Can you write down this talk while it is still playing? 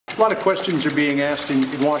lot of questions are being asked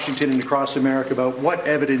in Washington and across America about what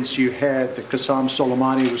evidence you had that Qasem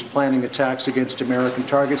Soleimani was planning attacks against American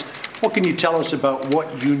targets. What can you tell us about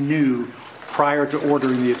what you knew prior to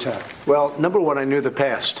ordering the attack? Well, number one, I knew the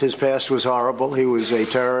past. His past was horrible. He was a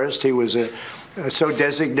terrorist. He was so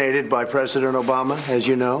designated by President Obama, as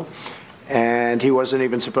you know, and he wasn't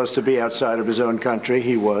even supposed to be outside of his own country.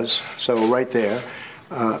 He was, so right there.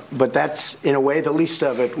 But that's, in a way, the least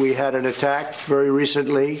of it. We had an attack very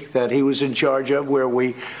recently that he was in charge of where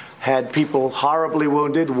we had people horribly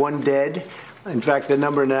wounded, 1 dead. In fact, the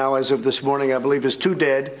number now, as of this morning, I believe is 2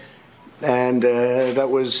 dead. And that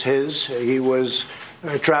was his. He was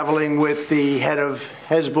traveling with the head of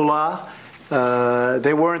Hezbollah.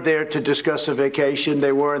 They weren't there to discuss a vacation.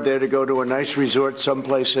 They weren't there to go to a nice resort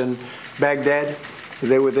someplace in Baghdad.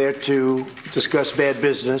 They were there to discuss bad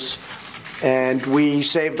business. And we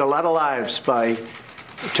saved a lot of lives by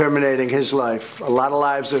terminating his life. A lot of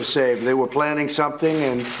lives have saved. They were planning something,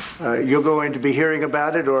 and you're going to be hearing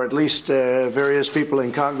about it, or at least various people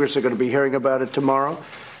in Congress are going to be hearing about it tomorrow.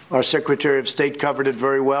 Our Secretary of State covered it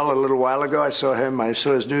very well a little while ago. I saw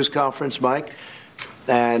his news conference, Mike.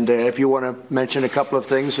 And if you want to mention a couple of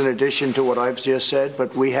things in addition to what I've just said,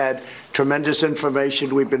 but we had tremendous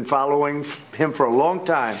information. We've been following him for a long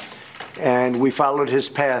time, and we followed his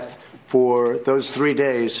path for those 3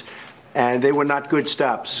 days, and they were not good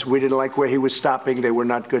stops. We didn't like where he was stopping. They were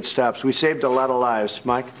not good stops. We saved a lot of lives.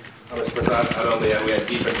 Mike? Mr. President, not only we had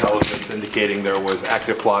deep intelligence indicating there was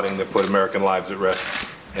active plotting that put American lives at risk,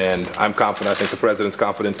 and I'm confident, I think the President's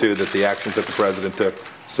confident too, that the actions that the President took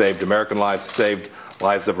saved American lives, saved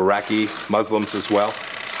lives of Iraqi Muslims as well.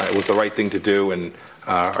 It was the right thing to do, and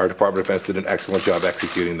our Department of Defense did an excellent job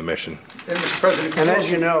executing the mission. And, Mr. President, and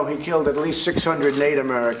as you know, he killed at least 608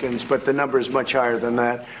 Americans, but the number is much higher than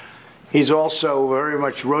that. He's also very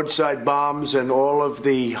much roadside bombs and all of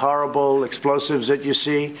the horrible explosives that you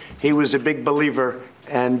see. He was a big believer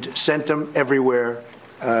and sent them everywhere.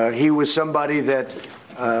 He was somebody that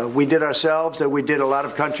we did ourselves, that we did a lot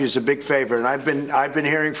of countries a big favor. And I've been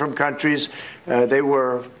hearing from countries, they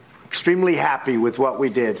were extremely happy with what we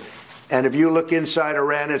did. And if you look inside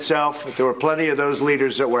Iran itself, there were plenty of those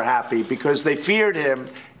leaders that were happy because they feared him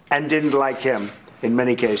and didn't like him in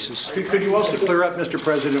many cases. Could you also clear up, Mr.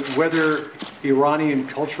 President, whether Iranian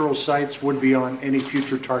cultural sites would be on any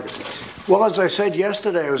future target list? Well, as I said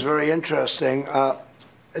yesterday, it was very interesting.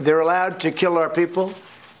 They're allowed to kill our people.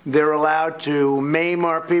 They're allowed to maim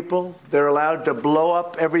our people. They're allowed to blow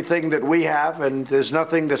up everything that we have, and there's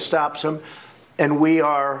nothing that stops them. And we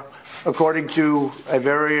are, according to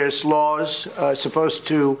various laws, supposed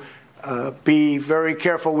to be very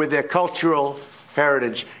careful with their cultural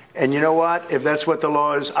heritage. And you know what? If that's what the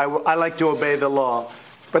law is, I like to obey the law.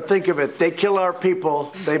 But think of it. They kill our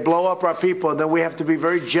people. They blow up our people. And then we have to be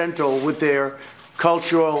very gentle with their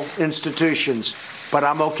cultural institutions. But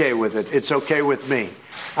I'm okay with it. It's okay with me.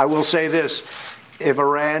 I will say this. If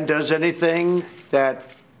Iran does anything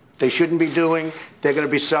that they shouldn't be doing, they're going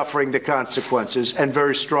to be suffering the consequences, and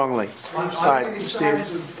very strongly. All right, Steve.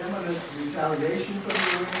 Of imminent retaliation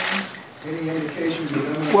from Iran? Any indications of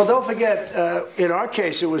imminent? Well, don't forget, in our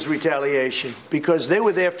case, it was retaliation because they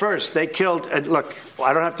were there first. They killed, and look,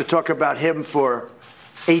 I don't have to talk about him for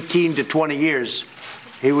 18 to 20 years.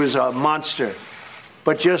 He was a monster.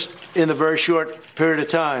 But just in a very short period of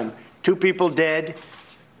time, 2 people dead,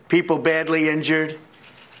 people badly injured,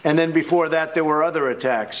 and then before that, there were other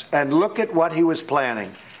attacks. And look at what he was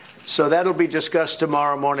planning. So that'll be discussed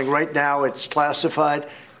tomorrow morning. Right now, it's classified,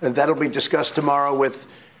 and that'll be discussed tomorrow with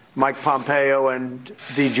Mike Pompeo and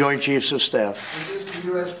the Joint Chiefs of Staff. Is the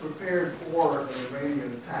U.S. prepared for an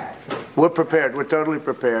Iranian attack? We're prepared. We're totally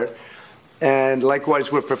prepared. And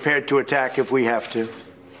likewise, we're prepared to attack if we have to,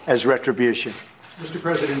 as retribution. Mr.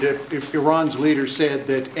 President, if Iran's leader said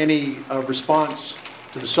that any response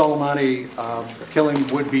to the Soleimani killing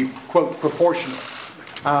would be, quote, proportional,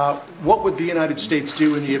 what would the United States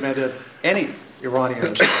do in the event of any Iranian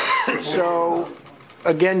attack? So,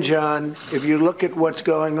 again, John, if you look at what's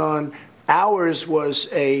going on, ours was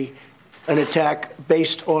an attack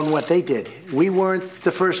based on what they did. We weren't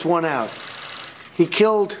the first one out. He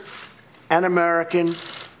killed an American.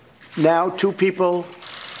 Now 2 people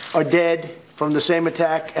are dead from the same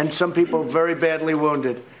attack, and some people very badly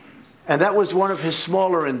wounded. And that was one of his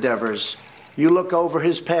smaller endeavors. You look over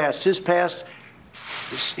his past. His past,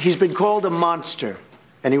 he's been called a monster,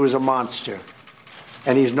 and he was a monster.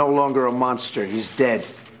 And he's no longer a monster. He's dead.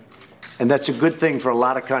 And that's a good thing for a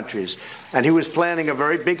lot of countries. And he was planning a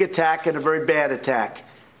very big attack and a very bad attack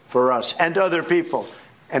for us and other people.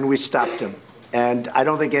 And we stopped him. And I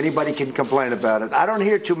don't think anybody can complain about it. I don't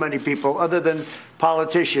hear too many people, other than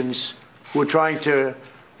politicians who are trying to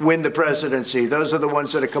win the presidency. Those are the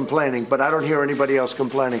ones that are complaining, but I don't hear anybody else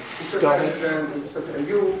complaining. Go ahead.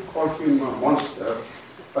 You called him a monster,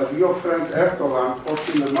 but your friend Erdogan called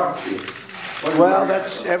him a Nazi. Well,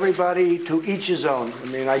 that's everybody to each his own. I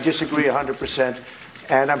mean, I disagree 100%,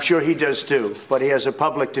 and I'm sure he does too. But he has a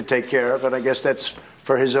public to take care of, and I guess that's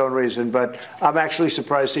for his own reason. But I'm actually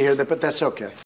surprised to hear that, but that's okay.